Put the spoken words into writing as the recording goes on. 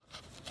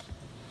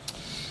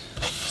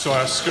So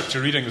our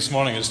scripture reading this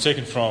morning is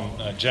taken from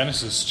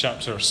Genesis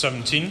chapter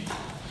 17.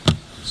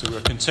 So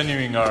we're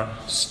continuing our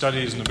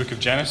studies in the book of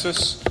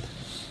Genesis.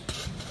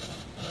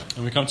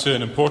 And we come to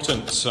an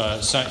important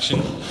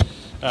section,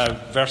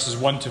 verses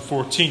 1 to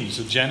 14.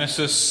 So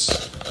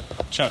Genesis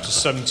chapter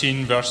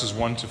 17, verses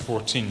 1 to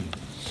 14.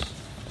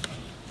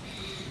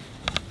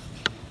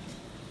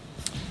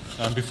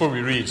 And before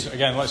we read,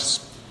 again,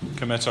 let's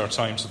commit our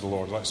time to the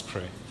Lord. Let's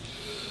pray.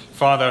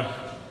 Father,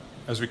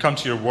 as we come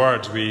to your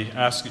word, we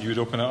ask that you would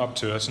open it up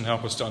to us and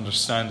help us to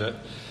understand it.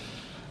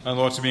 And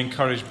Lord, to be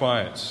encouraged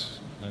by it,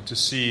 and to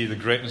see the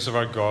greatness of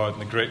our God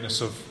and the greatness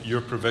of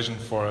your provision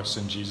for us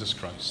in Jesus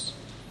Christ.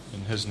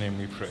 In his name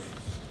we pray.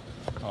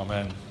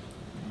 Amen.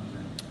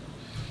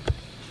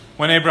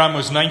 When Abraham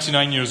was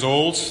 99 years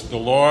old, the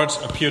Lord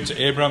appeared to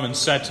Abraham and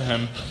said to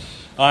him,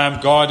 I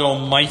am God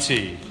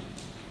Almighty.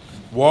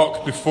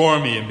 Walk before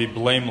me and be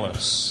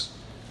blameless,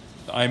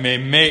 that I may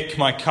make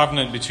my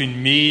covenant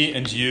between me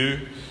and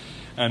you,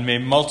 and may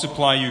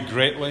multiply you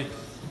greatly.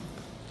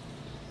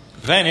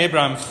 Then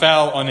Abraham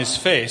fell on his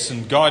face,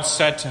 and God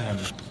said to him,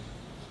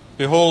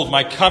 Behold,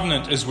 my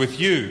covenant is with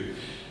you,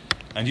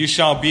 and you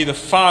shall be the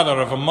father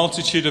of a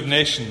multitude of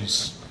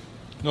nations.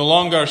 No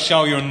longer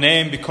shall your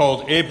name be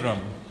called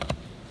Abram,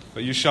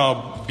 but you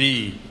shall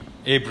be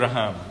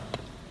Abraham.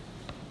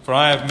 For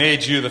I have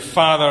made you the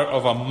father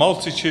of a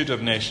multitude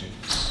of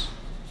nations.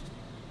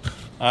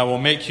 I will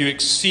make you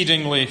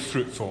exceedingly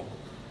fruitful,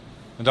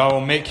 and I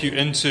will make you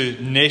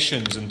into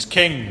nations, and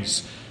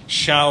kings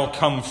shall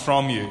come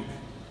from you.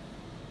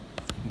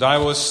 And I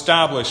will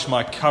establish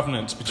my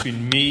covenant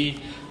between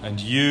me and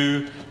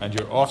you and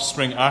your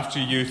offspring after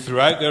you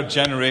throughout their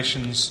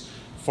generations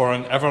for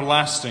an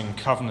everlasting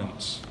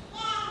covenant,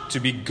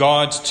 to be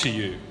God to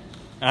you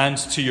and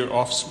to your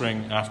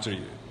offspring after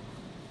you.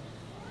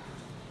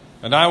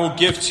 And I will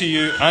give to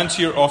you and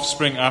to your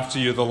offspring after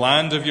you the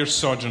land of your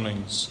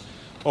sojournings,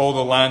 all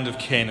the land of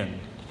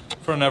Canaan,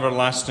 for an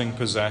everlasting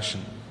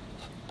possession.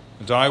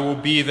 And I will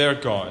be their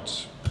God.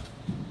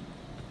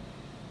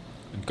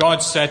 And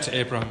God said to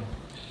Abraham,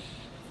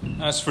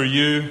 As for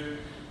you,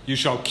 you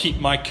shall keep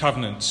my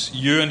covenant,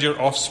 you and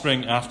your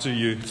offspring after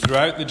you,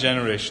 throughout the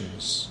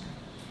generations.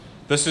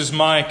 This is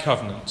my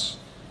covenant,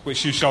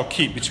 which you shall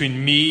keep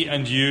between me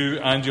and you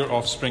and your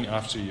offspring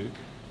after you.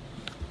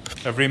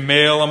 Every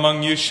male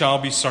among you shall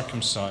be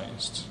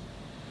circumcised.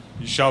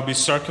 You shall be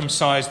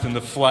circumcised in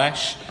the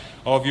flesh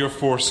of your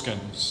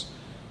foreskins,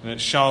 and it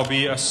shall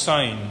be a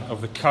sign of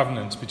the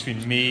covenant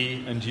between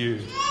me and you.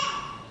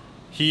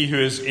 He who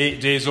is 8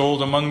 days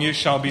old among you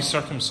shall be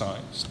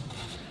circumcised.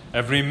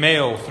 Every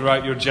male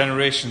throughout your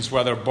generations,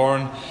 whether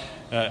born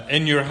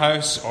in your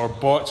house or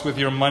bought with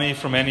your money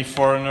from any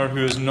foreigner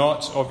who is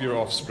not of your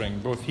offspring,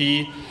 both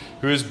he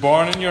who is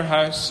born in your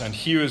house and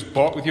he who is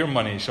bought with your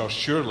money shall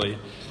surely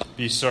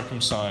be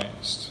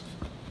circumcised.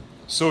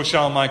 So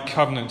shall my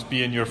covenant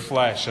be in your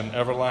flesh, an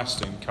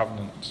everlasting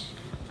covenant.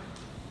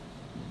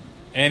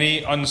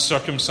 Any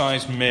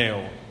uncircumcised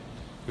male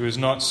who is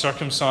not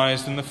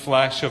circumcised in the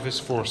flesh of his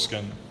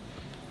foreskin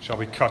shall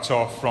be cut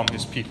off from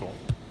his people.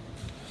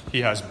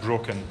 He has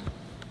broken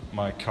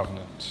my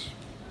covenant.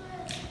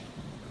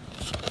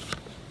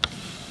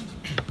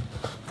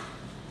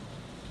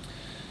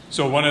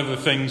 So one of the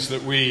things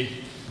that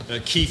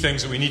key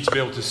things that we need to be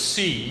able to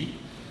see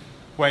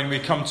when we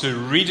come to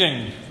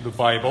reading the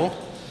Bible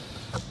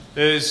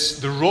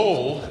is the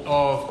role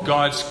of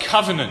God's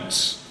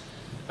covenant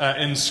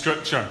in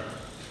Scripture.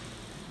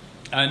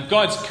 And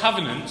God's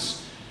covenant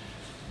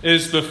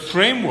is the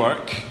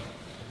framework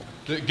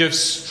that gives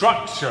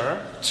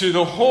structure to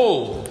the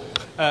whole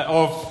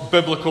of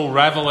biblical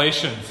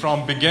revelation,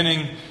 from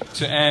beginning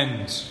to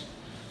end,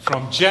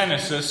 from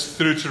Genesis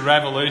through to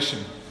Revelation.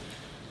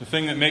 The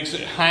thing that makes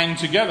it hang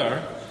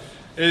together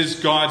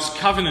is God's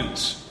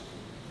covenant.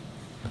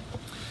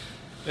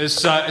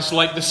 It's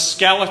like the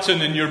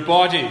skeleton in your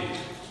body.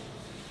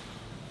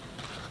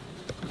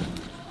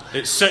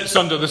 It sits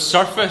under the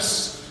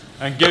surface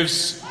and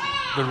gives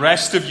the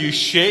rest of you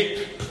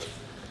shape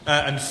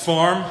and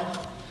form.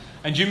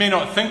 And you may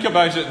not think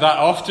about it that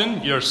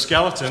often, your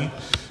skeleton,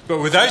 but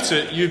without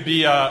it, you'd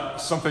be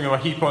something of a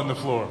heap on the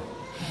floor.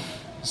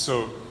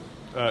 So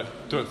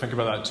don't think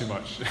about that too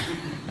much.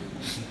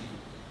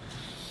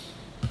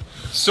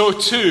 So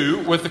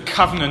too with the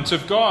covenant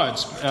of God.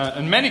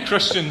 And many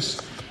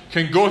Christians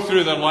can go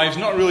through their lives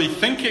not really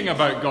thinking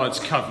about God's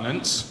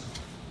covenants.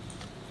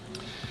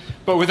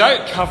 But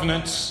without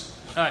covenants,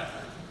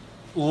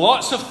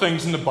 lots of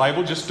things in the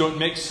Bible just don't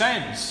make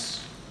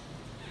sense.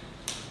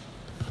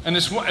 And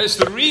it's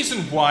the reason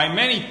why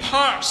many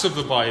parts of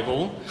the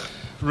Bible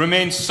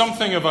remain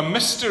something of a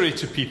mystery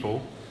to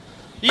people,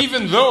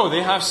 even though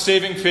they have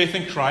saving faith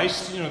in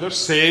Christ. You know, they're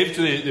saved,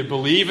 they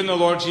believe in the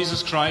Lord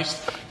Jesus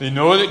Christ, they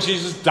know that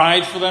Jesus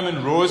died for them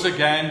and rose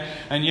again,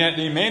 and yet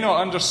they may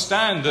not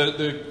understand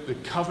the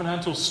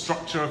covenantal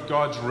structure of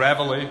God's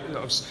revelation,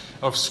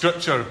 of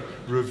Scripture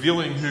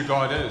revealing who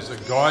God is,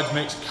 that God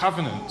makes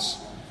covenants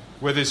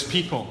with his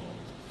people.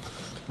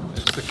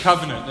 It's the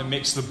covenant that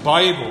makes the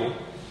Bible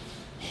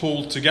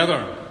hold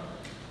together.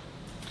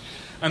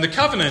 And the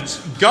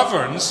covenant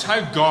governs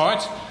how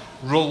God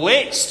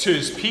relates to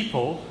his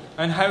people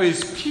and how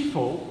his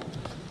people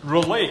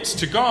relate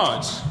to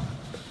God.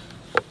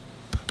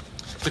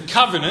 The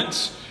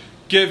covenant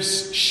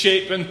gives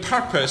shape and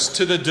purpose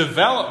to the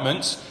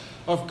development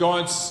of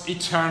God's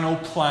eternal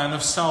plan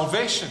of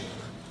salvation,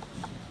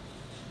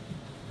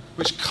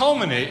 which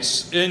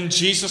culminates in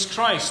Jesus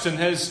Christ and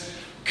his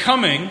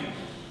coming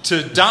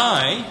to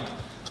die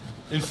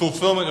in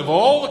fulfillment of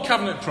all the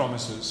covenant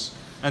promises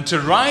and to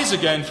rise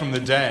again from the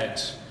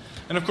dead.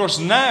 And of course,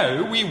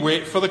 now we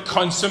wait for the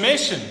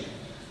consummation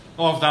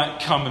of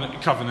that covenant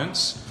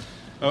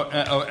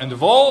and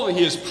of all that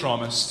he has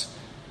promised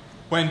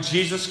when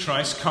Jesus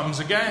Christ comes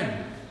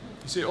again.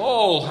 You see, it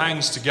all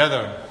hangs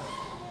together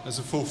as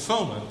a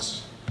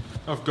fulfillment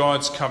of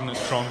God's covenant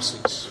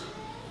promises.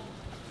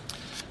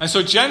 And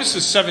so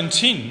Genesis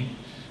 17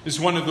 is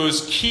one of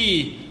those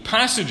key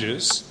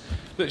passages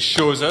that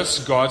shows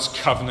us God's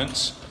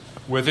covenant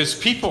with his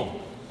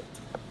people.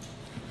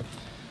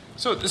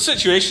 So the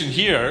situation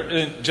here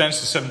in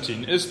Genesis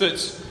 17 is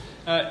that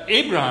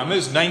Abraham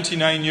is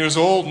 99 years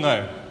old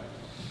now.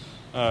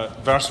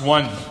 Verse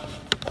 1.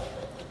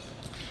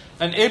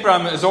 And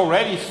Abraham has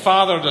already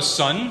fathered a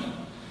son,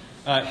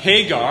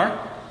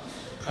 Ishmael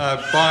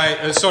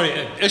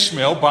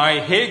by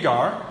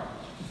Hagar.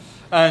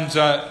 And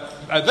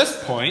at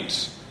this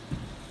point,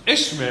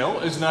 Ishmael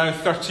is now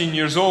 13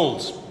 years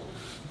old.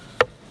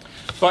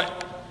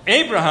 But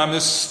Abraham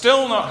has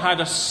still not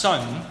had a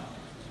son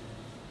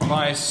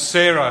by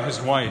Sarah, his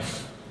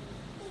wife.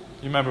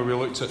 You remember we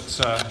looked at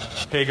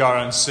Hagar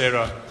and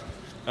Sarah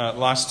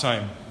last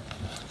time.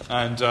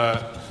 And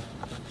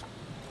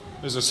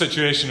there's a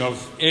situation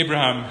of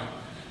Abraham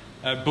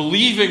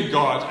believing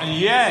God and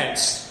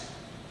yet,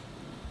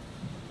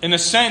 in a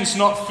sense,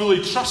 not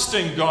fully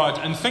trusting God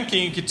and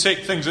thinking he could take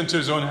things into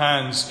his own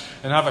hands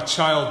and have a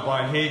child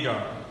by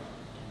Hagar.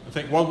 I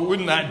think, well,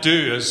 wouldn't that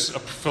do as a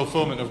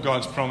fulfillment of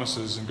God's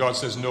promises? And God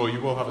says, no,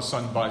 you will have a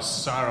son by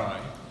Sarai.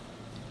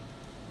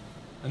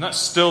 And that's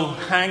still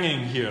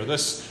hanging here,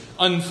 this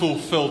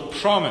unfulfilled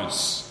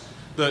promise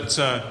that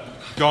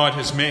God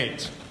has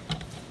made.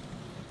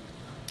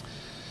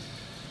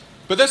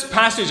 But this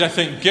passage, I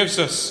think,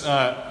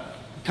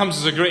 comes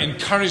as a great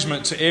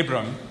encouragement to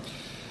Abram.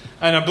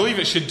 And I believe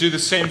it should do the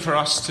same for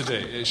us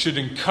today. It should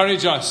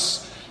encourage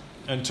us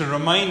and to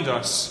remind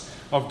us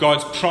of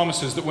God's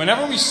promises, that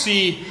whenever we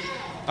see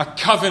a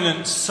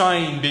covenant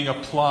sign being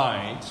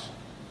applied,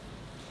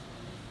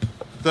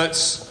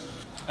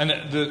 and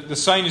the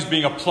sign is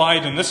being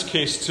applied in this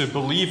case to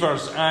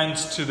believers and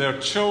to their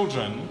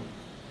children,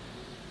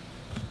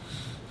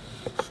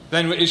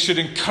 then it should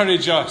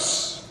encourage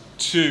us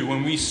too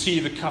when we see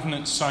the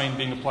covenant sign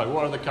being applied.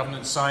 What are the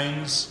covenant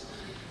signs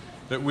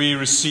that we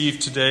receive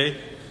today?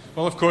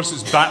 Well, of course,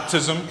 it's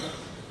baptism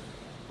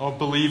of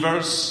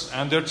believers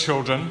and their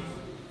children.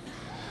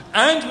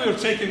 And we're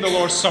taking the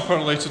Lord's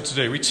Supper later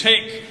today. We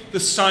take the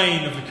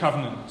sign of the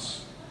covenant.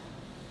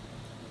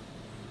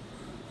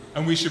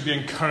 And we should be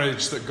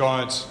encouraged that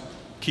God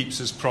keeps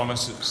his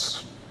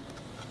promises.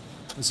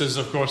 This is,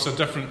 of course, a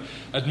different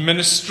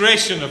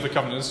administration of the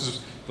covenant. This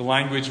is the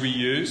language we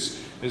use.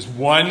 Is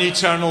one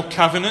eternal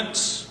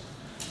covenant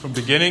from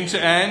beginning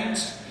to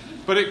end,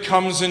 but it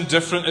comes in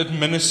different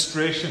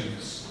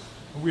administrations.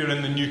 We're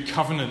in the new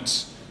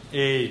covenant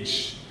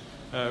age.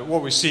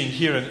 What we're seeing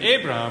here in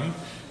Abraham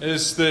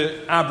is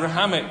the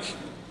Abrahamic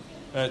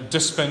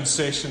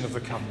dispensation of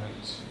the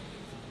covenant.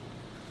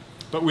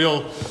 But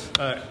we'll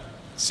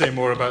say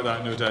more about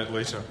that, no doubt,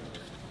 later.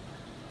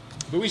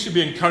 But we should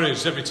be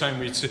encouraged every time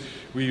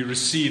we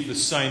receive the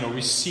sign or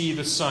we see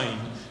the sign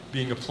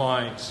being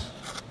applied.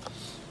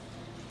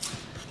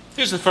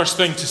 Here's the first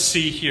thing to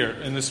see here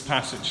in this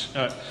passage.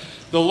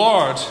 The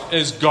Lord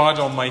is God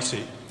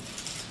Almighty.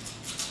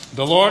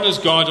 The Lord is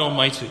God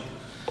Almighty.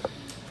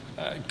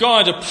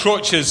 God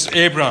approaches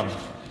Abram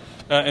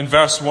in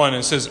verse 1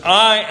 and says,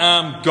 I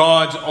am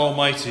God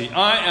Almighty.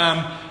 I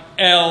am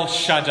El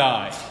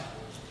Shaddai.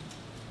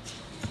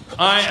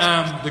 I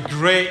am the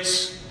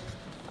great,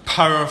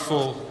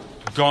 powerful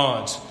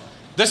God.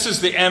 This is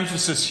the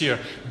emphasis here.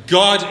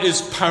 God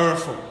is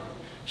powerful.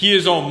 He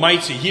is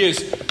almighty. He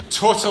is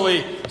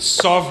totally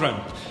sovereign.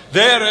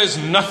 There is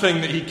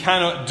nothing that he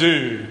cannot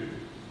do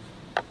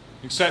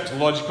except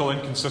logical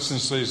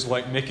inconsistencies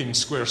like making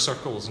square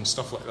circles and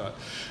stuff like that.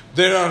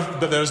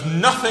 But there's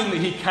nothing that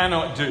he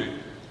cannot do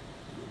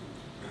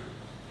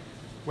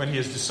when he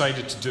has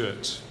decided to do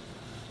it.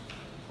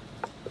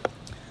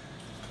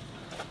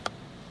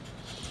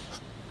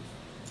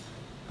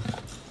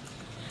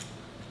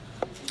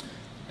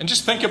 And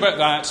just think about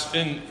that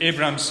in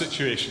Abraham's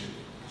situation.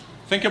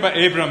 Think about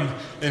Abram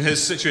in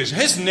his situation.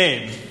 His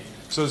name,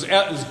 so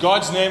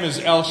God's name is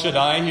El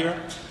Shaddai here.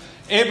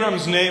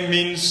 Abram's name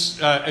means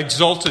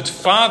exalted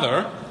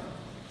father.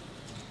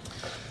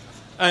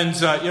 And,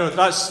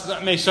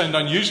 that may sound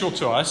unusual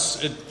to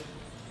us.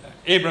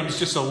 Abram's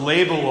just a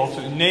label.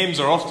 Often names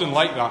are often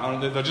like that,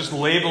 aren't they? They're just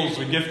labels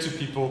we give to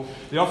people.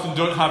 They often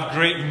don't have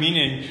great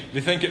meaning.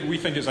 We think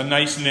it's a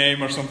nice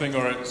name or something,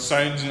 or it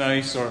sounds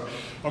nice, or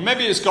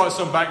maybe it's got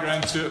some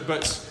background to it.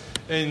 But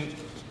in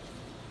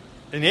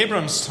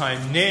Abram's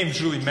time,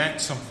 names really meant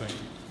something,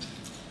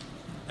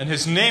 and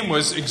his name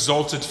was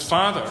Exalted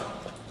Father.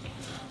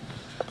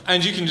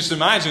 And you can just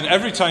imagine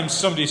every time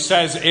somebody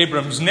says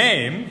Abram's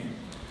name,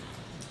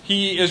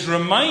 he is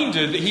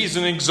reminded that he's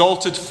an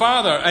exalted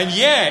father, and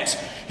yet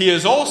he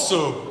is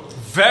also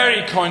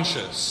very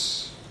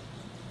conscious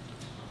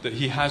that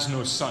he has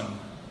no son,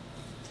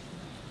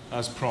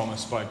 as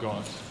promised by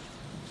God.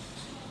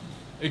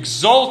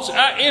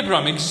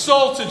 Abram,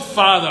 exalted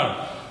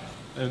father.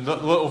 And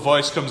that little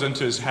voice comes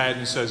into his head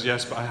and says,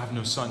 yes, but I have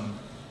no son.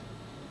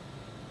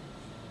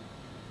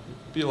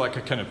 It'd be like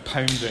a kind of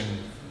pounding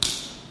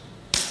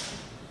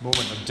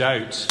moment of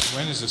doubt.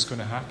 When is this going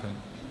to happen?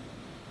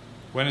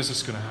 When is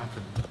this going to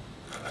happen?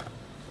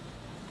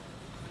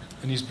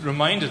 And he's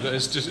reminded that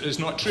it's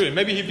not true. And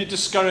maybe he'd be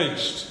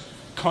discouraged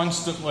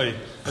constantly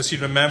as he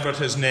remembered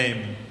his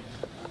name.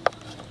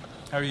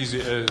 How easy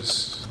it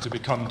is to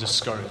become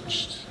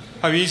discouraged.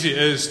 How easy it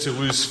is to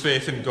lose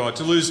faith in God,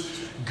 to lose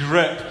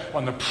grip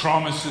on the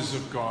promises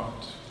of God,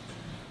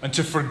 and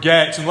to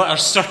forget and let our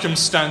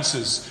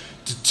circumstances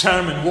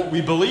determine what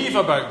we believe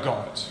about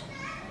God,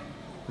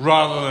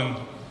 rather than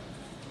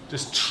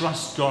just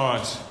trust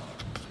God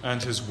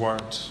and His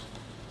Word.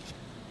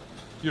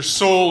 Your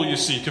soul, you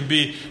see, can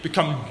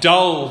become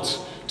dulled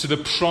to the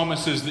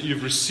promises that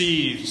you've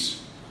received.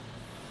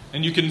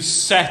 And you can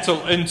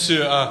settle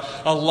into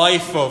a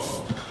life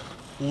of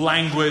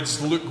languid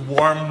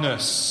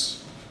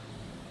lukewarmness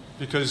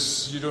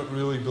because you don't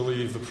really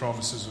believe the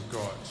promises of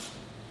God.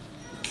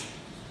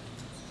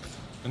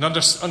 And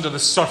under the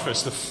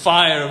surface, the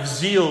fire of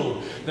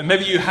zeal that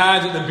maybe you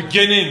had at the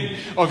beginning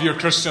of your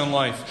Christian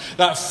life,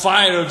 that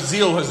fire of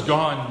zeal has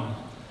gone.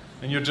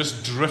 And you're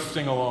just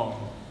drifting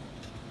along.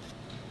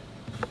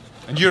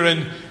 And you're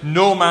in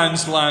no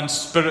man's land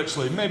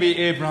spiritually.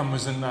 Maybe Abram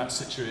was in that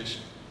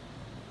situation.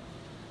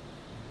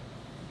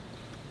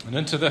 And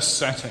into this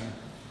setting,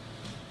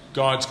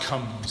 God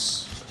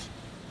comes.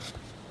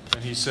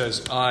 And He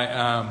says, I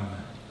am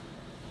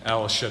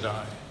El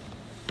Shaddai.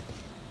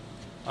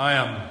 I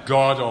am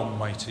God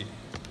Almighty.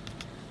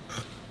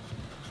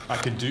 I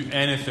can do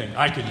anything.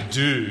 I can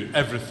do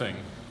everything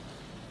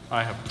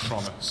I have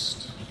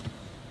promised.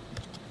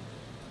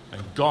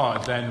 And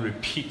God then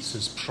repeats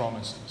His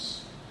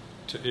promises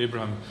to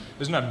Abram.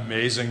 Isn't it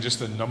amazing just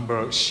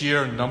the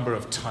sheer number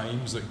of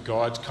times that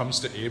God comes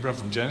to Abram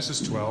from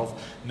Genesis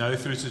 12 now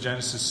through to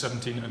Genesis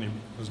 17, and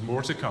there's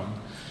more to come.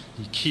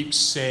 He keeps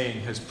saying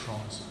His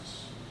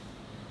promises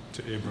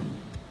to Abram.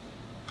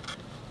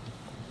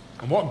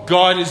 And what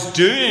God is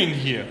doing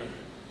here,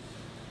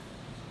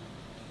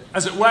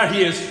 as it were,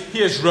 He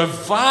is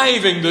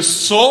reviving the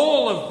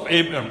soul of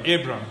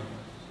Abram,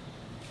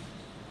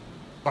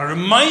 by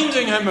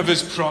reminding him of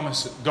His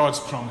promises, God's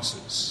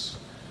promises,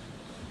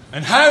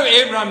 and how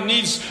Abram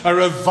needs a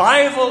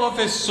revival of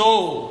his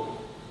soul.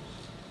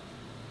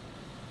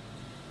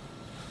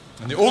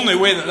 And the only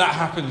way that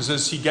happens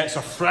is he gets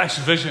a fresh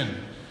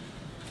vision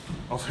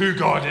of who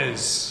God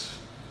is,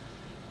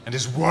 and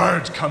His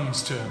Word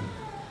comes to him,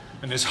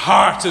 and his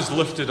heart is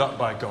lifted up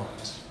by God.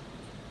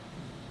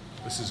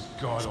 This is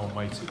God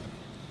Almighty,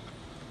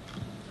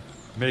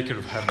 maker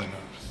of heaven and earth.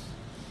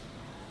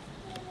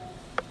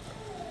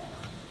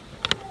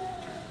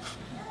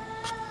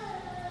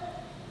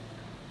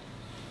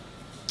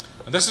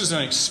 And this is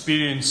an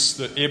experience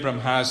that Abram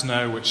has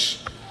now, which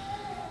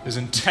is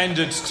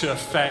intended to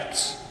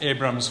affect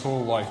Abram's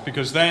whole life.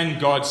 Because then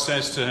God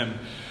says to him,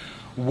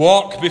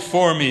 walk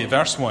before me,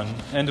 verse 1,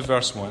 end of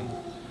verse 1.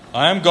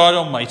 I am God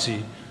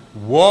Almighty.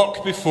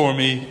 Walk before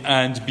me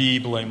and be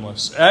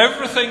blameless.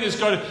 Everything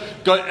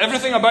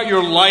about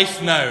your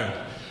life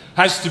now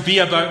has to be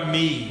about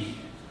me.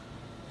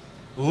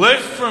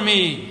 Live for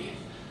me.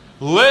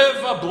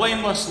 Live a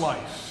blameless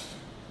life.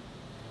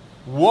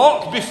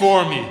 Walk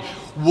before me.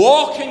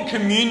 Walk in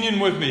communion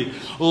with me.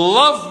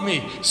 Love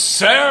me.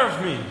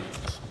 Serve me.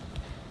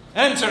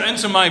 Enter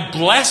into my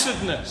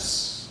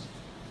blessedness.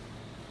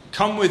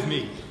 Come with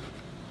me.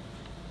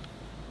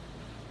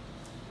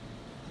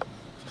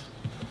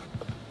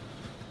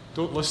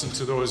 Don't listen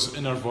to those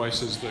inner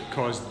voices that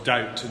cause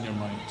doubt in your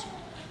mind.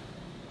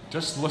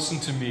 Just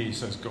listen to me,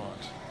 says God.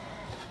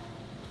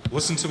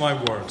 Listen to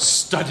my word.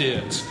 Study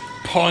it.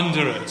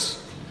 Ponder it.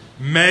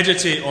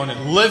 Meditate on it.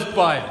 Live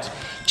by it.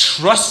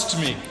 Trust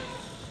me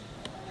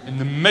in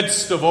the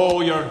midst of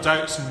all your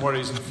doubts and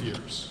worries and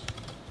fears.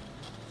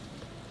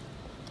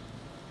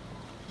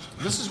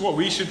 This is what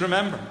we should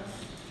remember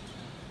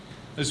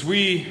as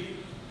we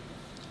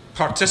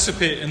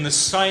participate in the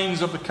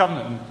signs of the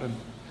covenant. And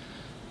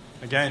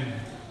again,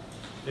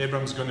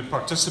 Abram's going to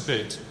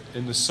participate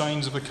in the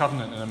signs of the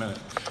covenant in a minute.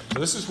 But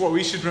this is what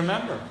we should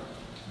remember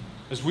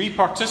as we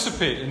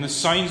participate in the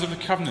signs of the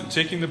covenant,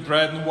 taking the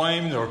bread and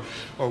wine, or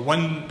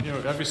one,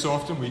 every so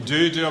often we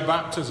do a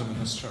baptism in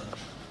this church.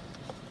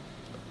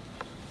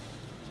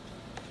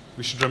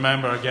 we should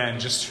remember again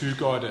just who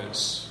God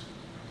is,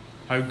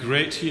 how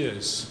great He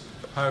is,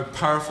 how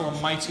powerful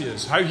and mighty He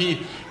is, how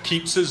He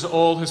keeps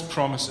all His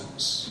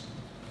promises.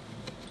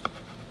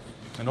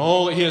 And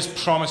all that He has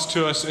promised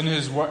to us in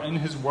His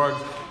Word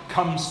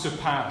comes to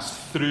pass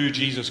through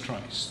Jesus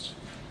Christ.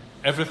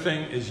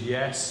 Everything is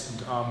yes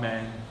and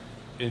amen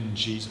in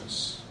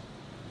Jesus.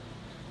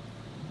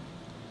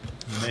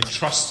 You may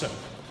trust Him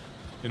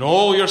in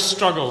all your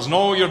struggles and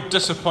all your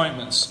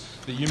disappointments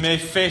that you may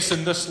face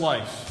in this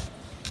life.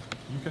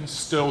 You can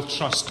still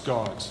trust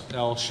God,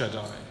 El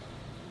Shaddai.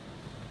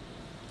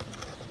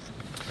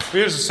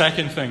 Here's the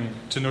second thing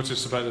to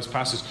notice about this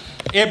passage.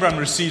 Abram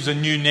receives a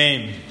new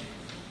name.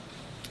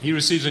 He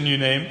receives a new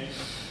name.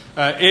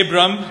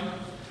 Abram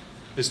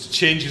is to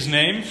change his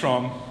name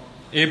from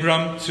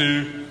Abram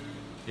to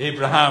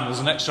Abraham. There's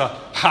an extra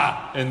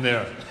ha in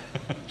there.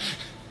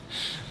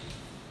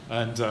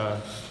 And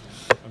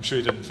I'm sure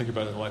he didn't think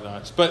about it like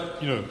that.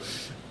 But,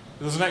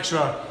 there's an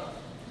extra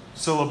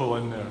syllable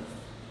in there.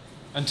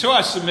 And to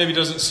us, it maybe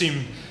doesn't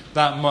seem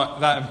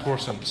that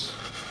important.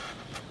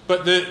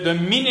 But the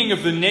meaning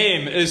of the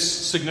name is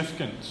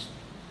significant.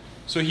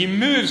 So he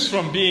moves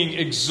from being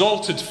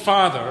exalted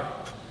father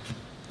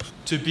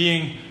to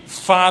being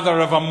father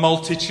of a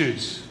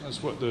multitude.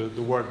 That's what the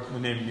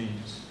name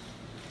means.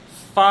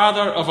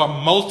 Father of a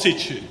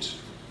multitude.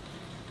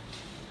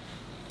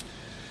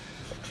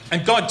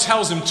 And God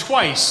tells him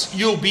twice,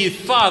 you'll be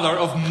father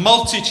of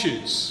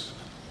multitudes.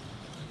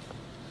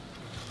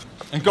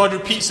 And God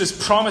repeats his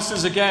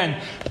promises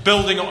again,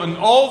 building on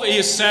all that He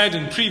has said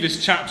in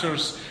previous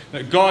chapters,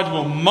 that God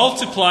will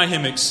multiply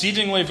him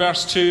exceedingly.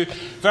 Verse 2.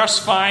 Verse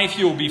 5,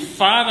 he will be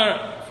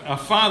a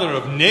father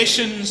of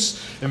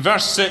nations. In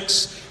verse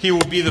 6, he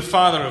will be the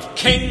father of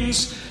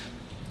kings.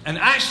 And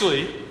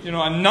actually,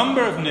 a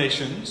number of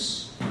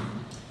nations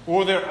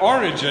owe their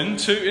origin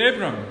to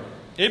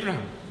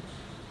Abraham.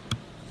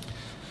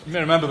 You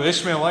may remember the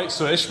Ishmaelites.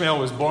 So Ishmael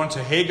was born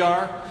to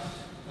Hagar,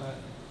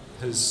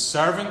 his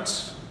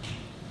servant.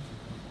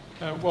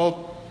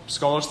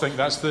 Scholars think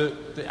that's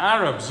the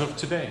Arabs of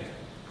today.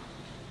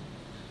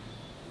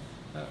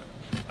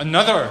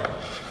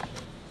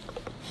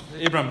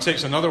 Abraham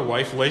takes another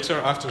wife later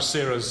after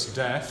Sarah's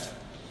death.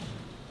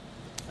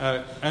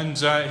 And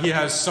he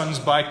has sons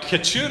by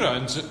Keturah,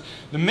 and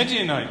the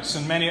Midianites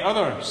and many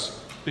others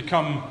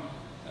become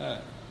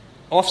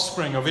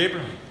offspring of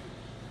Abraham.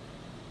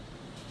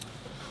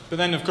 But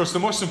then, of course, the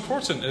most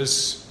important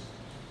is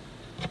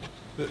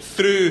that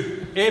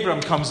through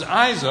Abraham comes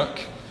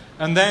Isaac,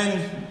 and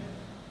then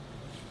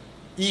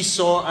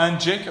Esau and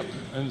Jacob.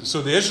 And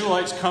so the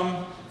Israelites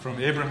come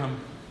from Abraham,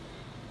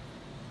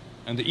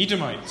 and the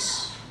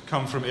Edomites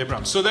come from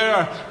Abraham. So there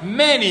are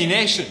many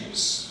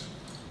nations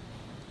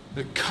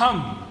that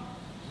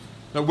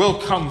will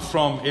come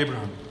from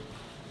Abraham.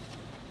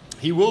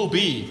 He will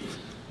be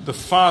the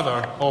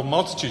father of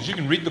multitudes. You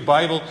can read the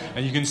Bible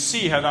and you can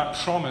see how that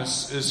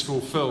promise is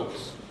fulfilled.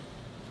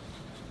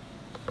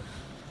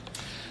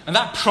 And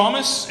that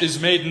promise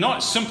is made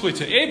not simply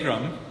to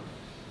Abraham,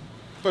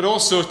 but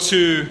also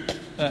to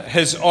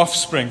his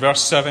offspring.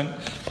 Verse 7,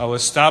 I'll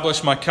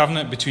establish my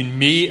covenant between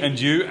me and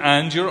you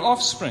and your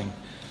offspring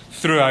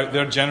throughout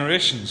their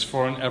generations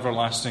for an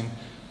everlasting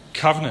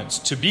covenant,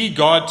 to be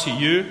God to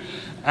you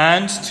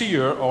and to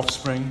your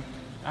offspring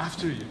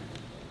after you.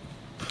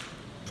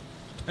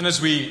 And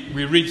as we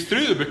read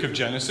through the book of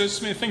Genesis,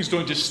 things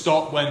don't just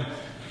stop when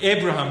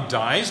Abraham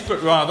dies,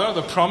 but rather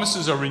the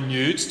promises are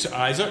renewed to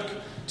Isaac,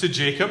 to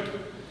Jacob,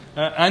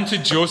 and to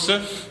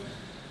Joseph,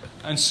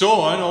 and so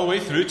on, all the way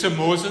through to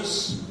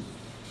Moses.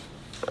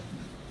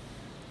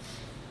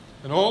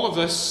 And all of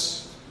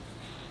this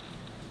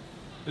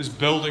is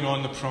building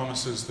on the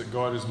promises that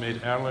God has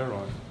made earlier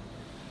on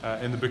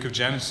in the book of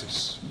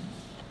Genesis.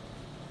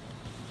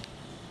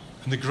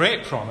 And the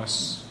great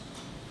promise,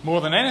 more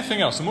than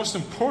anything else, the most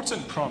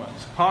important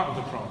part of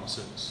the promise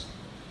is,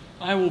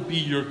 I will be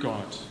your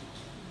God.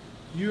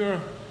 You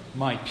are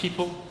my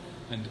people,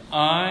 and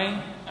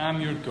I am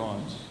your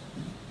God.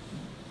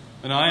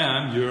 And I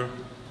am your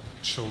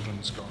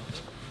children's God.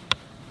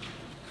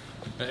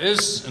 It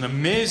is an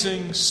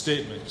amazing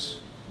statement.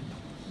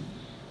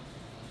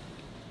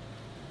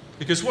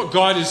 Because what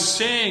God is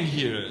saying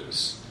here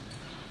is,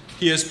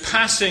 He is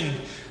passing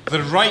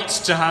the right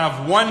to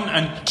have one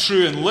and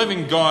true and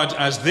living God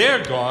as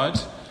their God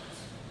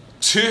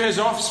to His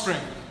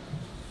offspring.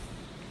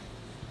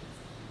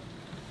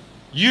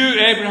 You,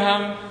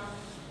 Abraham,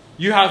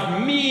 you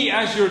have me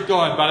as your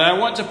God, but I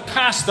want to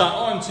pass that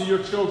on to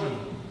your children.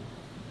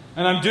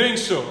 And I'm doing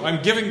so.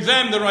 I'm giving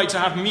them the right to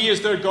have me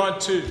as their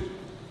God too.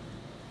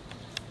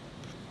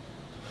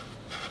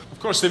 Of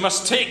course, they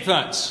must take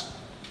that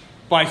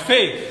by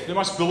faith. They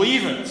must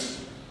believe it.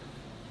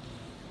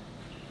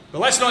 But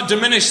let's not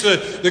diminish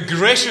the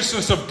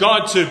graciousness of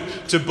God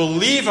to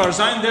believers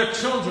and their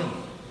children.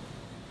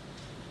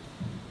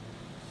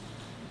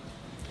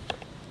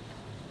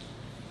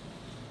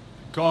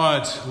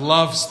 God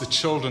loves the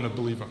children of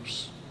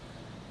believers,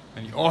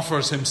 and He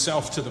offers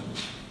Himself to them.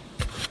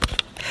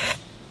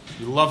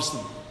 He loves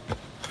them.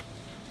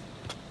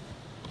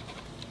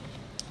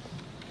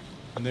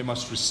 and they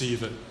must receive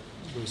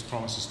those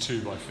promises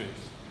too by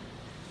faith.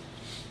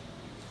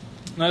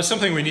 Now, there's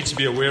something we need to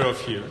be aware of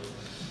here,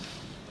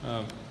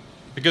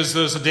 because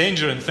there's a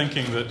danger in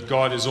thinking that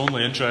God is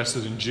only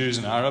interested in Jews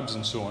and Arabs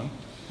and so on,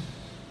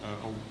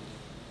 or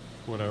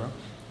whatever.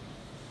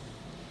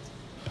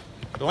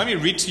 But let me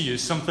read to you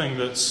something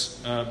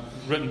that's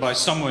written by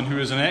someone who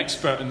is an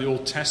expert in the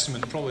Old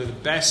Testament, probably the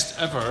best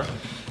ever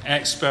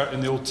expert in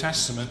the Old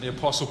Testament, the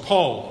Apostle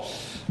Paul.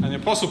 And the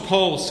Apostle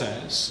Paul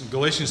says, in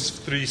Galatians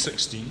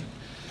 3:16,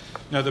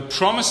 now the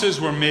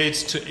promises were made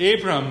to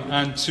Abram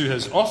and to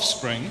his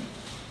offspring.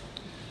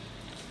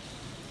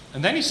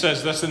 And then he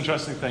says this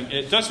interesting thing.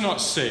 It does not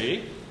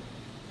say,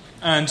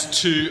 and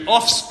to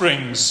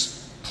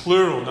offsprings,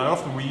 plural. Now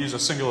often we use a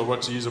singular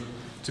word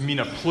to mean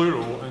a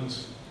plural,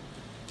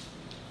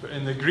 but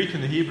in the Greek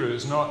and the Hebrew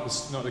it's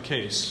not the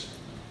case.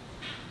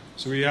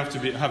 So we have to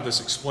have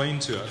this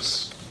explained to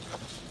us.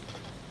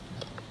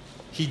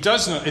 It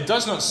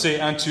does not say,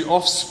 and to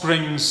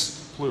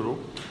offsprings, plural,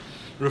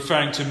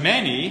 referring to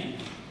many,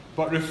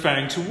 but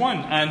referring to one,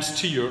 and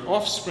to your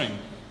offspring,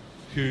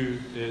 who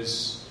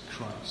is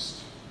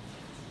Christ.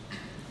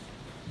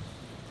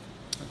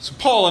 So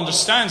Paul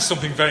understands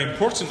something very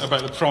important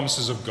about the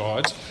promises of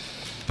God,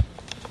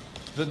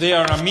 that they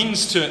are a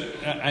means to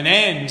an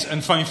end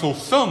and find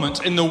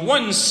fulfillment in the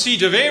one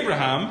seed of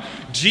Abraham,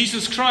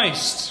 Jesus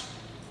Christ.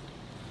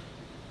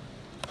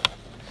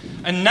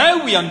 And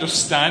now we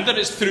understand that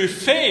it's through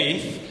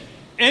faith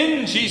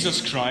in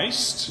Jesus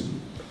Christ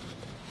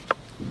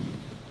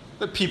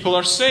that people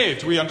are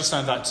saved. We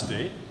understand that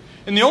today.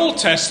 In the Old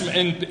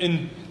Testament,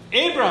 in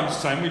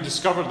Abraham's time, we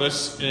discovered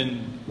this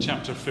in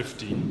chapter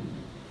 15,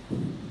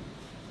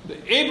 that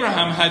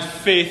Abraham had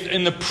faith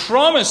in the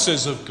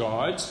promises of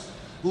God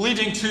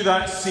leading to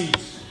that seed.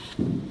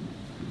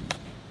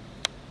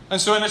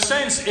 And so in a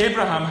sense,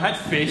 Abraham had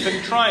faith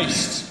in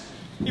Christ.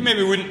 He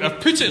maybe wouldn't have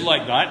put it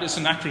like that, it's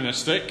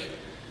anachronistic.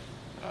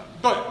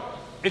 But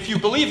if you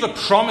believe the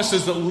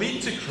promises that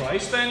lead to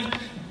Christ, then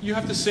you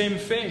have the same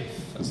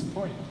faith. That's the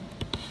point.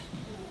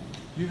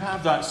 You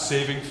have that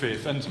saving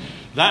faith. And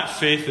that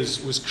faith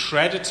was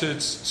credited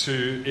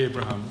to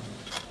Abraham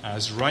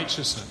as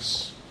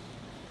righteousness.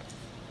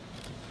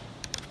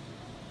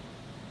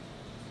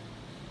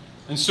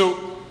 And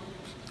so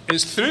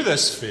it's through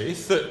this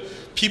faith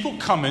that people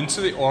come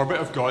into the orbit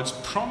of God's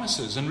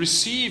promises and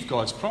receive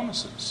God's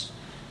promises.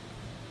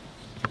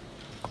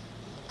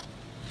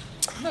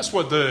 And that's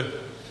what the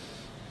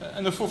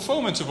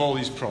fulfillment of all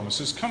these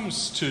promises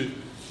comes to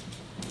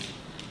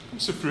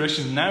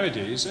fruition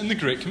nowadays in the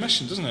Great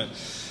Commission, doesn't it?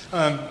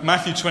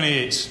 Matthew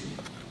 28.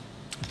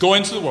 Go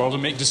into the world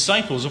and make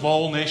disciples of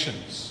all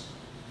nations.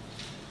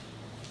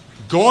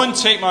 Go and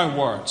take my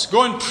words.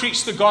 Go and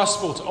preach the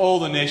gospel to all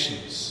the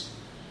nations.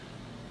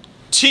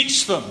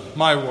 Teach them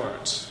my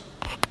word.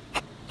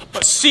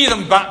 But see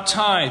them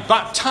baptized.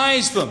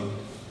 Baptize them.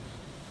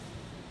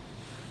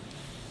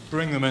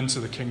 Bring them into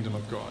the kingdom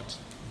of God.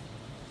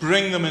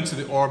 Bring them into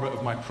the orbit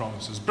of my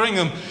promises. Bring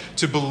them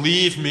to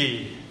believe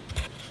me,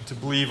 to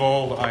believe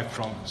all that I've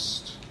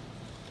promised.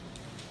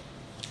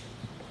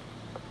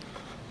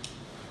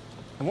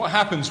 And what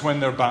happens when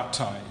they're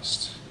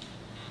baptized?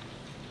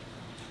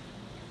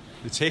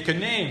 They take a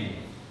name.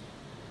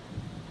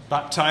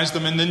 Baptize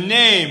them in the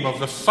name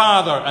of the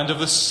Father and of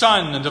the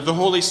Son and of the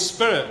Holy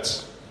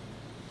Spirit.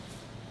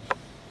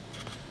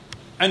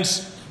 And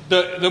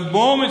the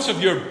moment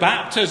of your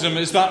baptism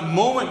is that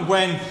moment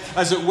when,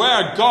 as it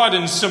were, God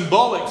in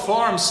symbolic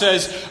form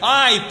says,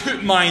 I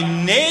put my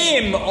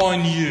name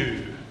on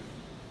you.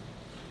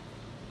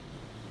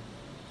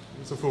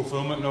 It's a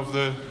fulfillment of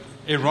the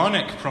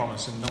Aaronic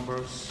promise in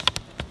Numbers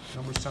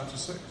chapter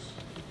 6.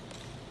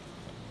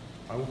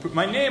 I will put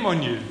my name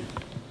on you.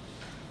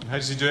 And how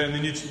does he do it in the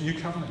new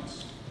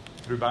covenant?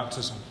 Through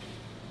baptism.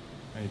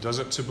 And he does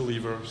it to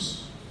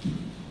believers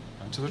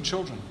and to their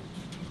children.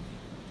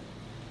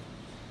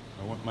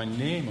 I want my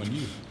name on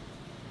you.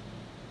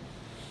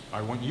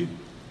 I want you.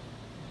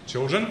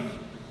 Children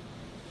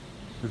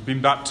who've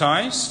been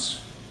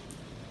baptized,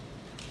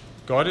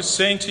 God is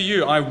saying to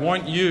you, I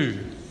want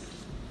you.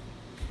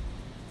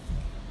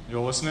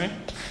 You're listening?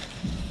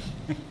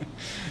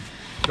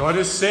 God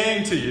is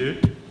saying to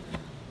you,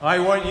 I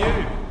want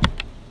you.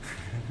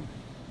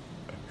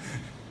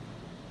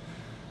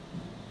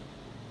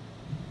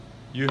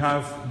 You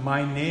have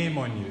my name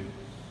on you.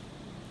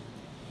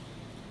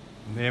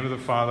 In the name of the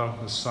Father,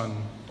 the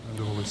Son, and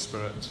the Holy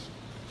Spirit.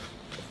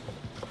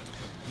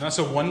 And that's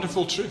a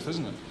wonderful truth,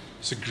 isn't it?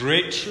 It's a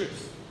great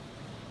truth.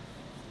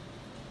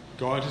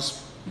 God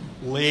has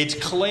laid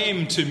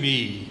claim to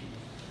me.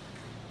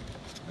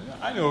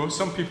 I know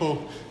some people,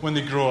 when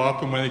they grow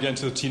up and when they get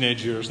into the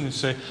teenage years, and they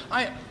say,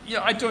 I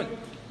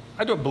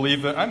don't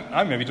believe that.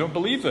 I maybe don't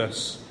believe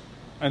this.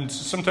 And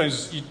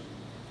sometimes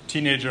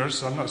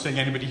teenagers, I'm not saying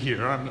anybody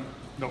here, I'm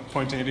not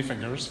pointing any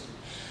fingers,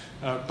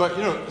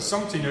 but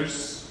some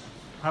teenagers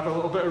have a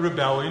little bit of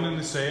rebellion and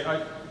they say,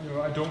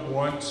 I don't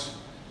want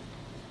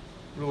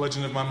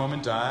religion of my mum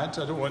and dad.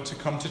 I don't want to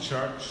come to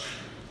church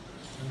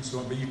and so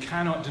on. But you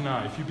cannot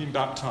deny, if you've been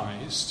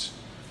baptized,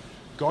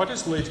 God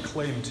has laid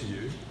claim to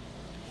you,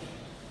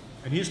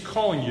 and He is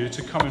calling you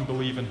to come and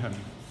believe in Him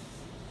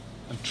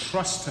and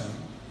trust Him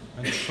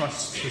and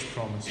trust His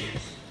promises.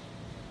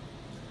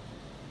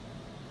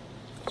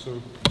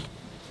 So,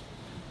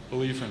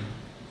 believe Him.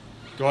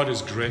 God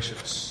is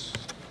gracious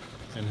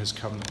in His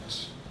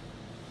covenant.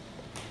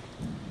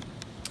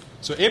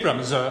 So Abram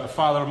is a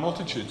father of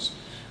multitudes,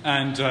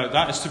 and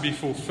that is to be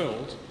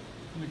fulfilled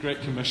in the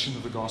Great Commission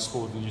of the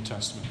Gospel of the New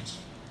Testament.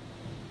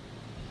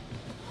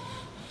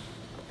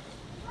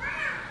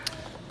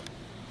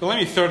 But let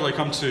me thirdly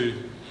come to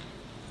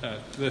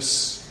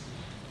this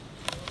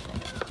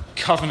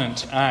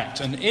covenant act.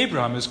 And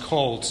Abraham is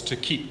called to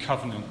keep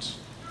covenant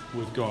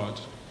with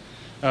God.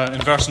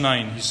 In verse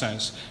 9 he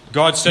says,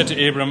 God said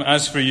to Abram,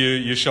 as for you,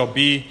 you shall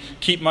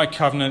keep my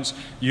covenant,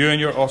 you and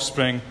your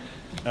offspring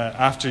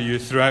after you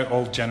throughout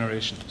all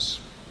generations.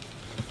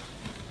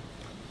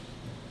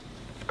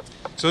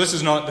 So this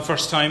is not the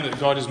first time that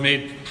God has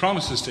made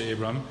promises to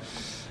Abram.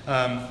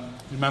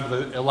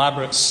 Remember the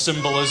elaborate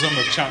symbolism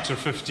of chapter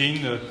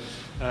 15,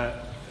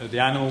 the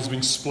animals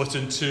being split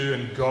in two,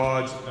 and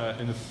God,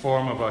 in the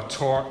form of a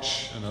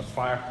torch and a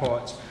fire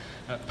pot,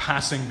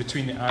 passing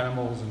between the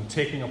animals and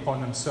taking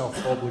upon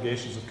himself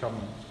obligations of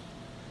covenant.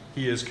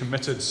 He is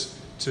committed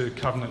to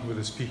covenant with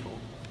his people.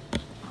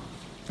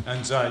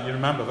 And you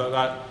remember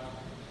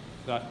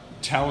that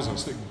tells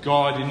us that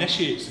God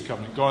initiates the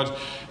covenant. God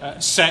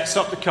sets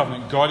up the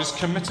covenant. God is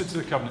committed to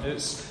the covenant.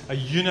 It's a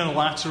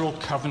unilateral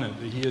covenant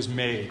that He has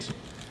made.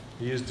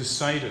 He has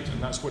decided,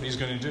 and that's what He's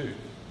going to do.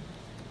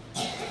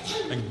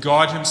 And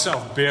God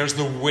Himself bears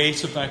the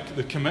weight of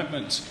the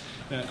commitment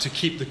to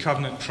keep the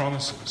covenant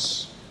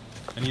promises.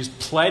 And He's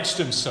pledged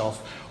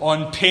Himself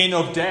on pain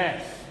of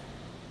death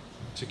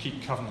to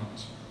keep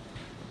covenant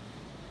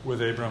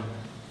with Abram.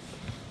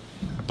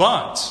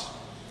 But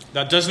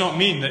that does not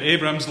mean that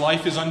Abram's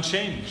life is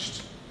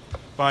unchanged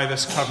by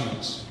this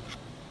covenant.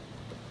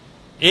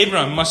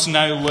 Abram must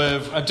now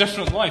live a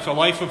different life, a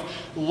life of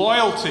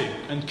loyalty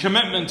and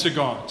commitment to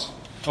God,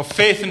 of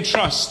faith and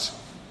trust.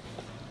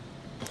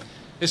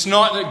 It's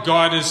not that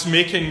God is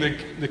making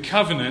the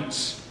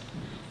covenant,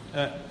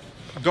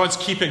 God's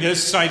keeping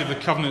His side of the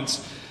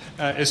covenant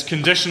is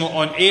conditional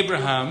on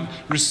Abraham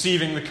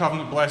receiving the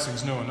covenant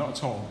blessings. No, not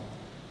at all.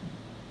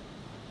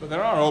 But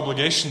there are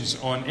obligations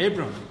on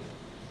Abram.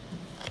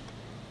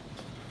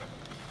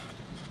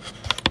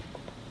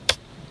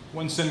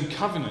 Once in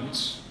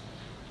covenant,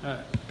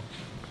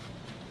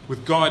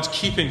 with God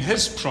keeping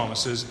His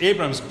promises,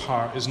 Abram's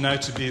part is now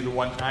to be the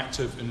one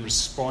active in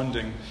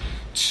responding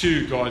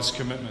to God's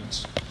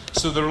commitment.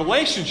 So the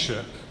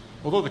relationship,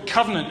 although the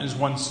covenant is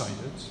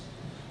one-sided,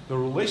 the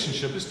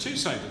relationship is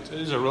two-sided. It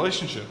is a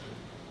relationship.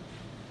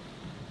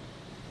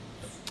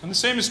 And the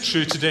same is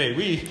true today.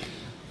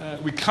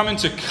 We come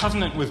into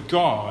covenant with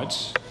God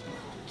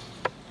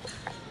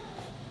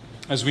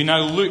as we now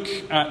look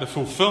at the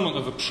fulfillment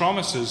of the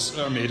promises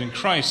that are made in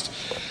Christ.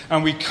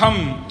 And we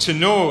come to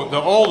know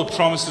that all the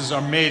promises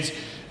are made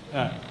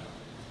that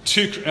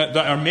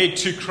are made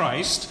to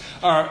Christ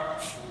are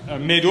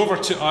made over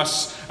to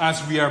us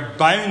as we are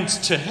bound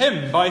to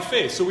Him by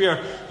faith. So we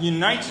are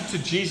united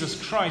to Jesus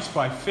Christ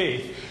by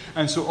faith.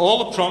 And so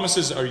all the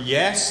promises are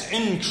yes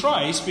in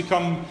Christ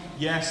become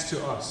yes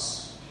to us.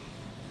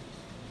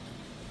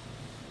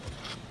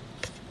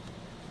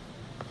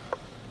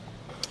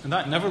 And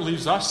that never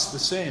leaves us the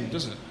same,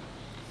 does it?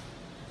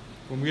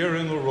 When we are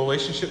in a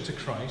relationship to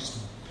Christ,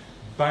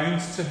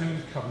 bound to Him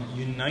in covenant,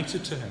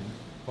 united to Him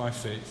by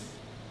faith,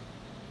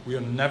 we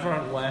are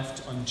never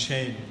left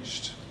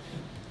unchanged.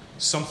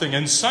 Something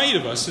inside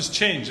of us has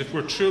changed. If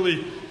we're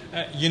truly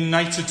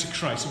united to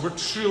Christ, if we're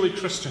truly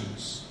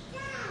Christians,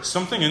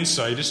 something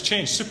inside has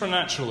changed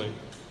supernaturally.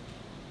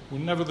 We're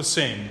never the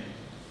same.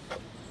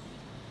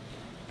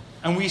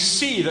 And we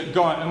see that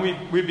God,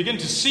 and we begin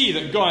to see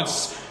that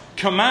God's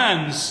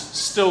commands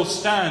still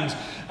stand.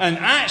 And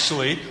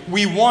actually,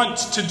 we want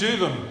to do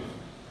them.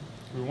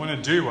 We want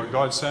to do what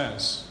God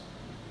says.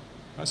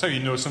 That's how you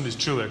know somebody's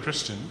truly a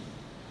Christian.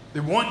 They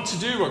want to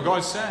do what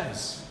God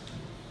says.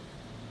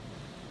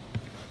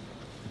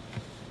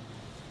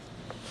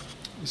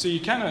 You see,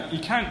 you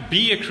can't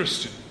be a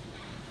Christian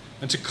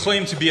and to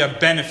claim to be a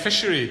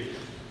beneficiary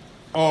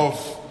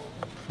of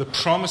the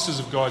promises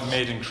of God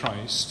made in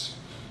Christ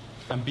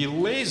and be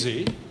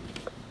lazy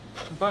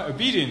about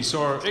obedience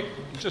or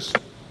just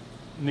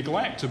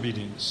neglect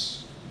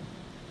obedience.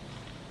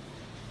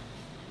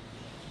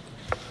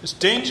 It's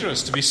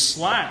dangerous to be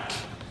slack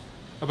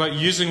about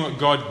using what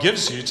God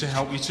gives you to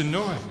help you to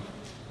know Him.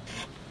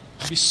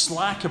 Be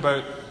slack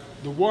about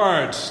the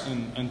Word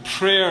and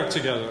prayer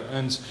together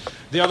and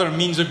the other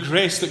means of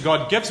grace that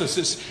God gives us.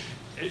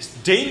 It's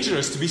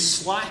dangerous to be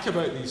slack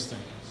about these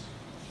things.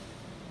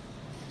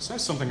 It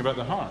says something about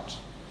the heart.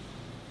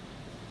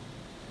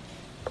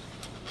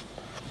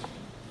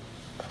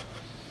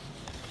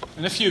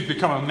 And if you've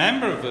become a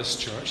member of this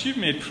church, you've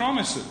made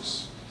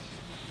promises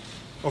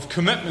of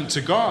commitment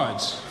to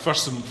God,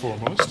 first and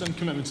foremost, and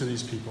commitment to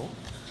these people.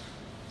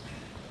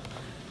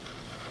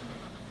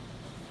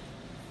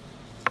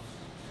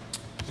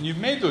 And you've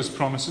made those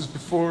promises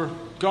before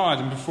God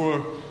and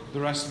before the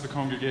rest of the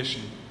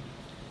congregation.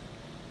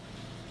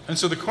 And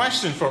so the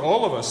question for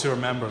all of us who are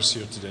members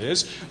here today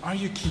is, are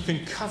you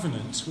keeping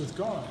covenant with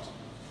God?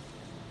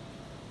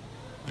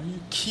 Are you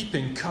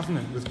keeping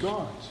covenant with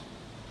God?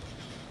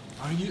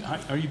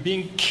 Are you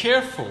being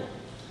careful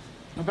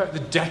about the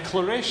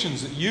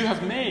declarations that you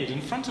have made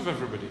in front of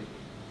everybody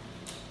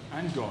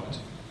and God?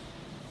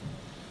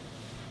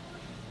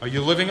 Are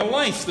you living a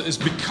life that is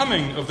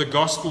becoming of the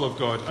gospel of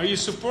God? Are you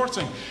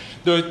supporting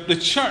the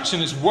church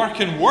in its work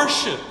in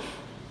worship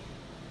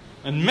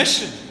and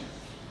mission?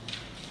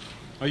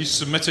 Are you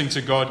submitting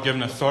to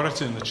God-given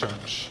authority in the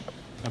church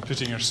and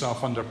putting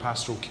yourself under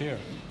pastoral care?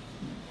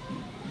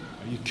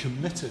 Are you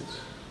committed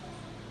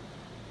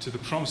to the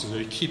promises?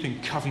 Are you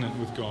keeping covenant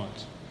with God?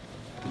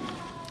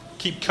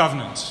 Keep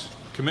covenant.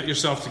 Commit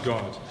yourself to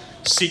God.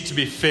 Seek to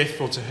be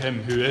faithful to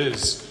Him who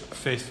is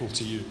faithful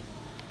to you.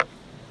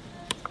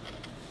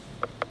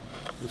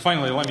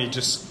 Finally, let me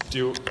just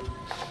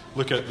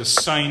look at the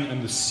sign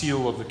and the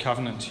seal of the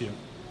covenant here.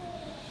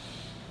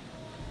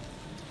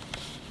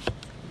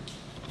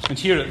 And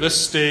here at this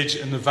stage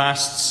in the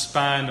vast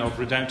span of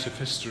redemptive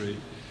history,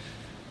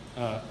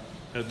 at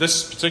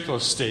this particular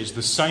stage,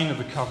 the sign of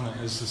the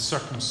covenant is the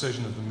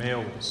circumcision of the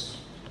males,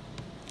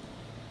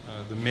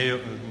 the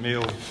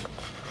male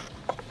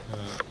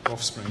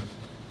offspring.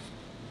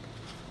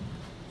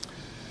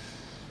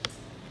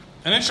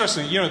 And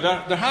interestingly,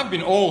 there have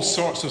been all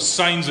sorts of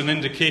signs and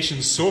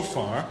indications so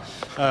far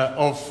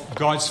of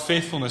God's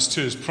faithfulness to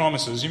His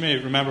promises. You may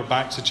remember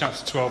back to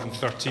chapter 12 and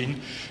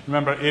 13.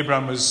 Remember,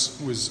 Abraham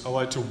was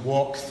allowed to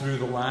walk through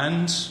the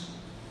land.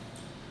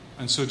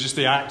 And so just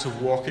the act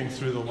of walking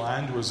through the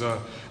land was a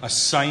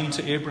sign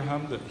to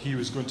Abraham that he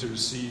was going to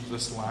receive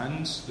this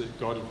land that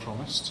God had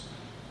promised.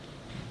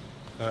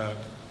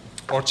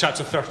 Or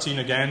chapter 13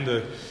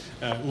 again,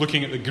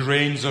 looking at the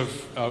grains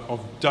of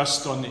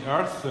dust on the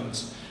earth and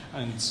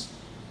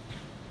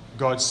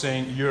God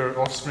saying, your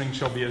offspring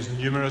shall be as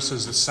numerous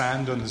as the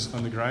sand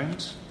on the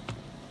ground.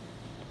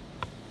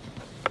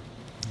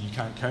 You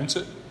can't count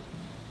it.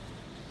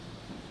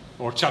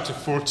 Or chapter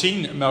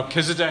 14,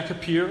 Melchizedek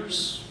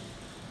appears.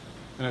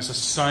 And it's a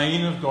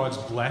sign of God's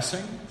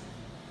blessing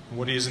and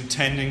what He is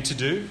intending to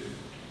do.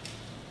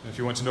 And if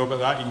you want to know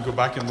about that, you can go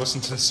back and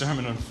listen to the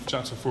sermon on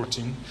chapter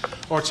 14.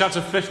 Or chapter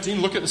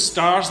 15, look at the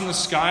stars in the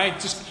sky.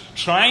 Just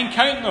try and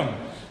count them.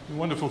 The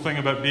wonderful thing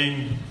about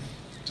being,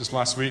 just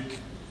last week,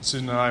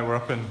 Susan and I were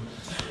up in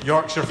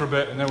Yorkshire for a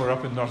bit, and then we're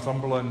up in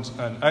Northumberland,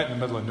 and out in the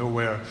middle of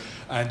nowhere.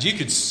 And you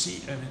could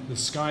see, the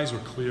skies were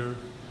clear.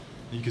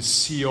 You could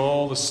see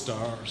all the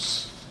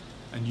stars.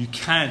 And you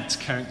can't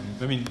count them.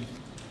 I mean,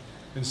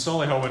 in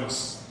Solihull, when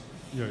it's,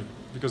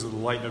 because of the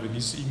light and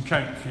everything, you can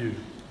count a few.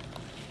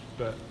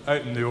 But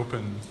out in the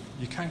open,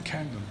 you can't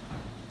count them.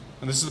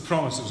 And this is the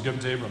promise that was given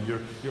to Abraham.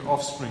 Your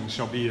offspring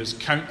shall be as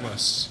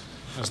countless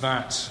as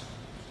that.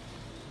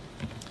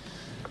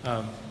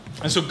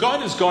 And so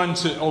God has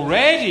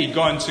already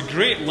gone to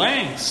great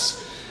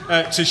lengths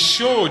to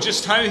show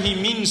just how He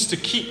means to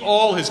keep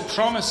all His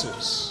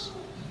promises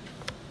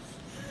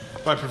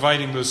by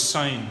providing those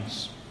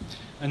signs.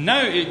 And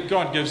now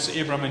God gives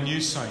Abraham a new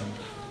sign.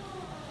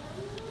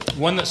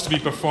 One that's to be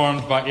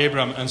performed by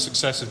Abraham and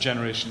successive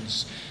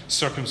generations.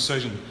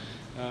 Circumcision.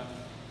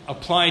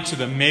 Applied to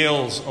the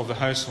males of the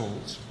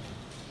household.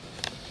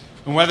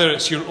 And whether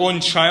it's your own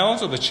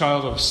child or the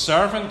child of a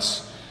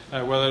servant,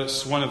 whether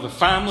it's one of the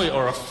family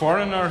or a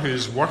foreigner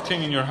who's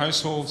working in your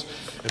household,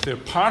 if they're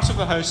part of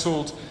the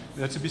household,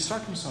 they're to be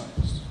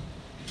circumcised.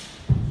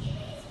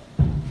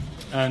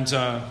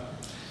 And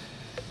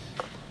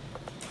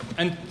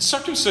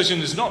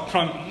circumcision is not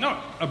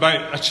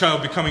about a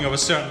child becoming of a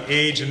certain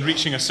age and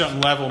reaching a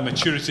certain level of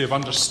maturity of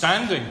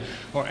understanding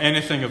or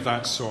anything of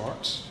that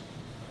sort.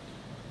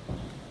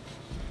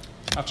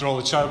 After all,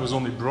 the child was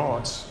only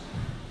brought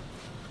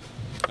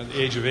at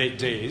the age of 8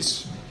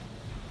 days.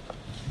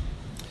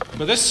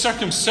 But this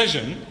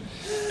circumcision,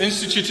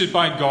 instituted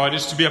by God,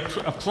 is to be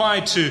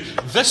applied to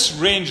this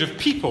range of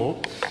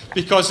people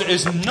because it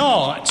is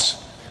not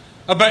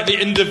about the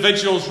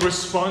individual's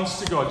response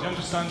to God. Do you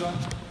understand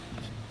that?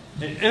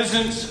 It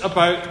isn't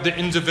about the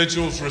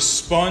individual's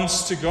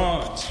response to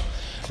God.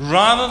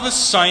 Rather, the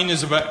sign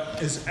is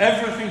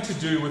everything to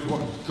do with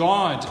what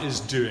God is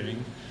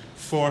doing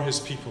for His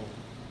people.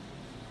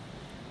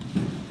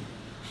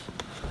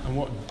 And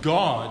what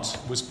God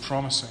was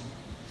promising.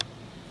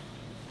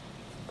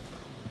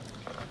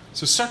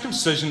 So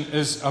circumcision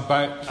is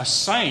about a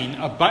sign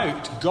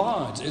about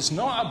God. It's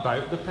not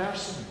about the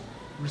person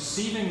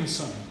receiving the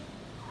sign.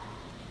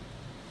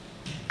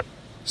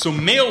 So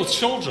male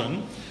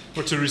children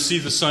were to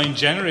receive the sign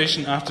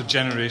generation after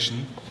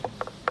generation,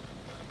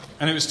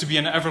 and it was to be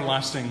an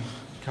everlasting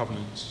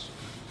covenant.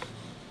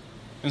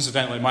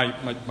 Incidentally,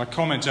 my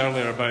comment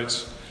earlier about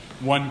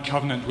one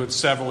covenant with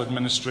several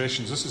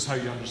administrations, this is how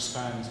you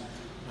understand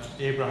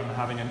Abraham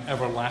having an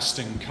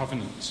everlasting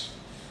covenant.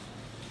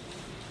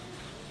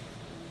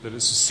 That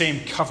it's the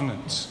same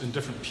covenant in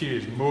different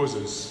periods.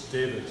 Moses,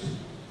 David,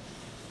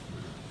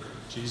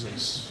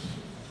 Jesus.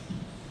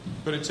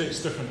 but it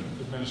takes different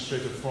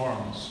administrative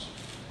forms.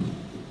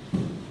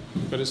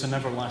 But it's an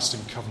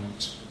everlasting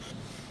covenant.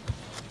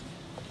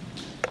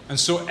 And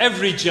so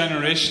every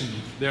generation,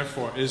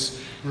 therefore,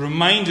 is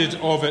reminded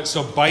of its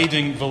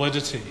abiding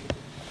validity.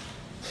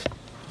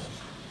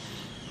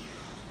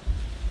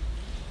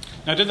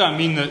 Now, did that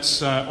mean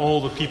that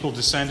all the people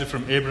descended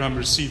from Abraham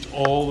received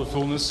all the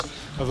fullness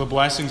of the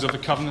blessings of the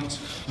covenant?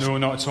 No,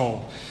 not at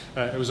all.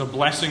 It was a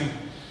blessing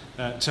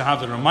to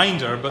have the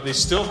reminder, but they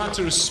still had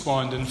to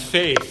respond in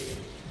faith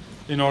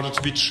in order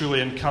to be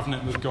truly in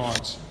covenant with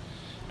God.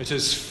 It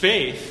is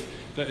faith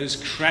that is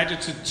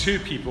credited to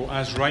people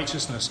as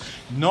righteousness,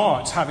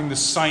 not having the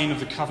sign of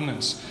the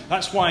covenants.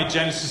 That's why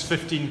Genesis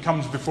 15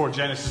 comes before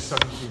Genesis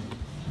 17.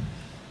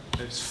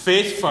 It's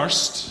faith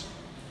first.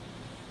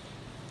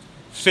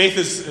 Faith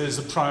is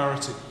a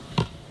priority.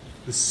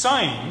 The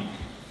sign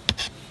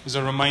is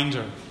a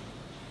reminder.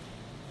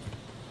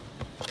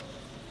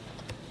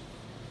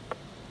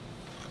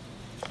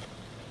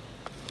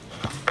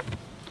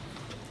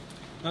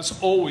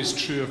 That's always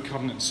true of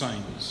covenant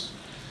signs.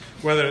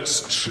 Whether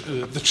it's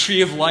the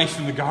tree of life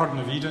in the Garden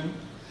of Eden,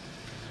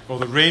 or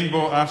the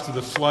rainbow after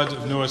the flood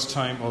of Noah's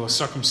time, or the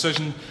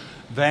circumcision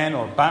then,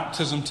 or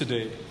baptism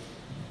today.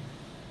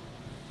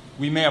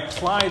 We may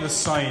apply the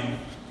sign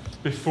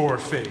before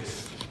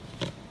faith.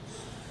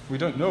 We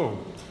don't know,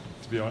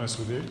 to be honest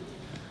with you,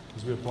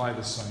 as we apply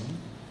the sign.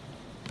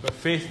 But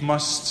faith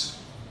must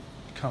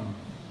come.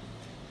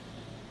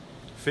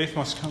 Faith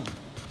must come.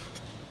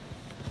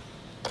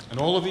 And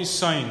all of these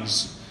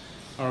signs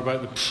are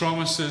about the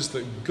promises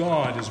that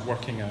God is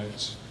working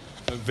out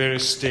at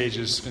various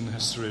stages in the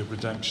history of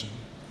redemption.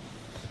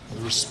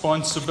 The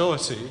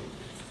responsibility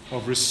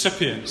of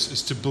recipients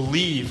is to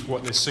believe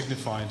what they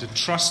signify and to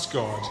trust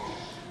God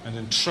and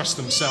entrust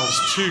themselves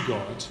to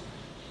God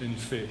in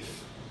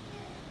faith.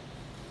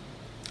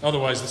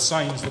 Otherwise, the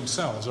signs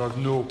themselves are of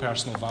no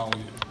personal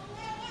value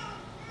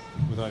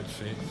without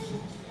faith.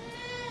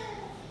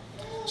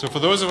 So for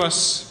those of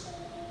us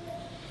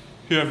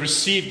who have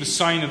received the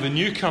sign of the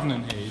new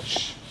covenant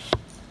age,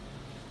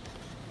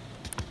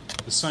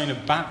 the sign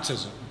of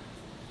baptism,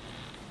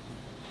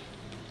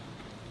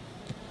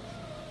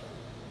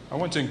 I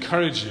want to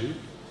encourage you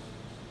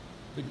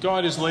that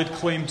God has laid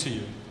claim to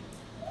you.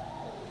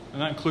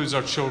 And that includes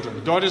our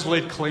children. God has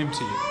laid claim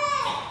to you.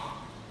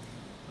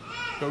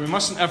 But we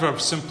mustn't ever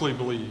simply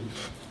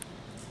believe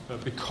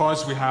that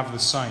because we have the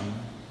sign,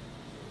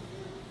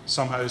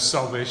 somehow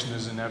salvation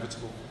is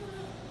inevitable.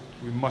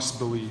 We must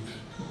believe.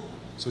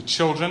 So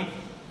children,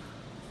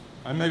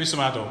 and maybe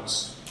some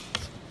adults,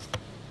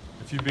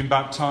 if you've been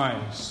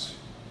baptized,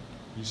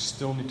 you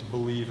still need to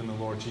believe in the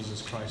Lord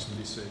Jesus Christ and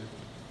be saved.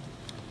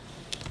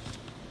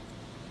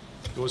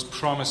 Those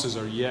promises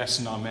are yes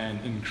and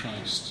amen in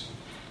Christ.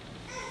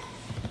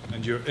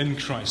 And you're in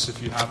Christ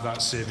if you have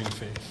that saving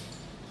faith.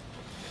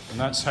 And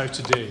that's how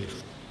today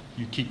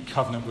you keep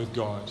covenant with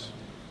God.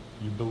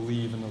 You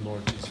believe in the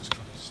Lord Jesus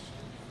Christ.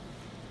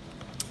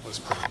 Let's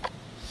pray.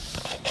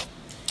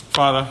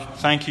 Father,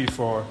 thank you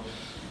for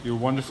your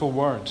wonderful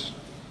word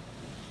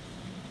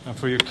and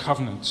for your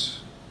covenant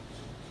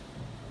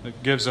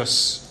that gives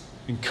us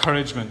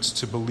encouragement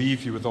to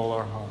believe you with all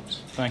our heart.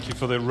 Thank you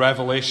for the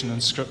revelation in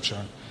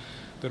Scripture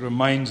that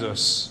reminds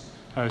us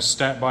how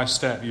step by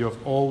step you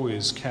have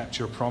always kept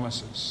your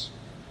promises.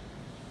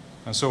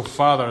 And so,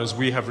 Father, as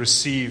we have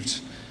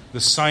received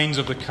the signs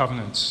of the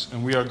covenant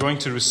and we are going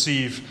to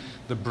receive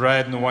the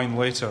bread and the wine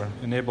later,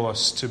 enable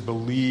us to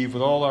believe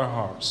with all our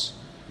hearts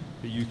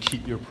that you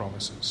keep your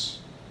promises.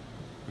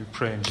 We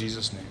pray in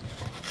Jesus' name.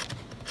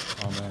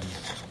 Amen.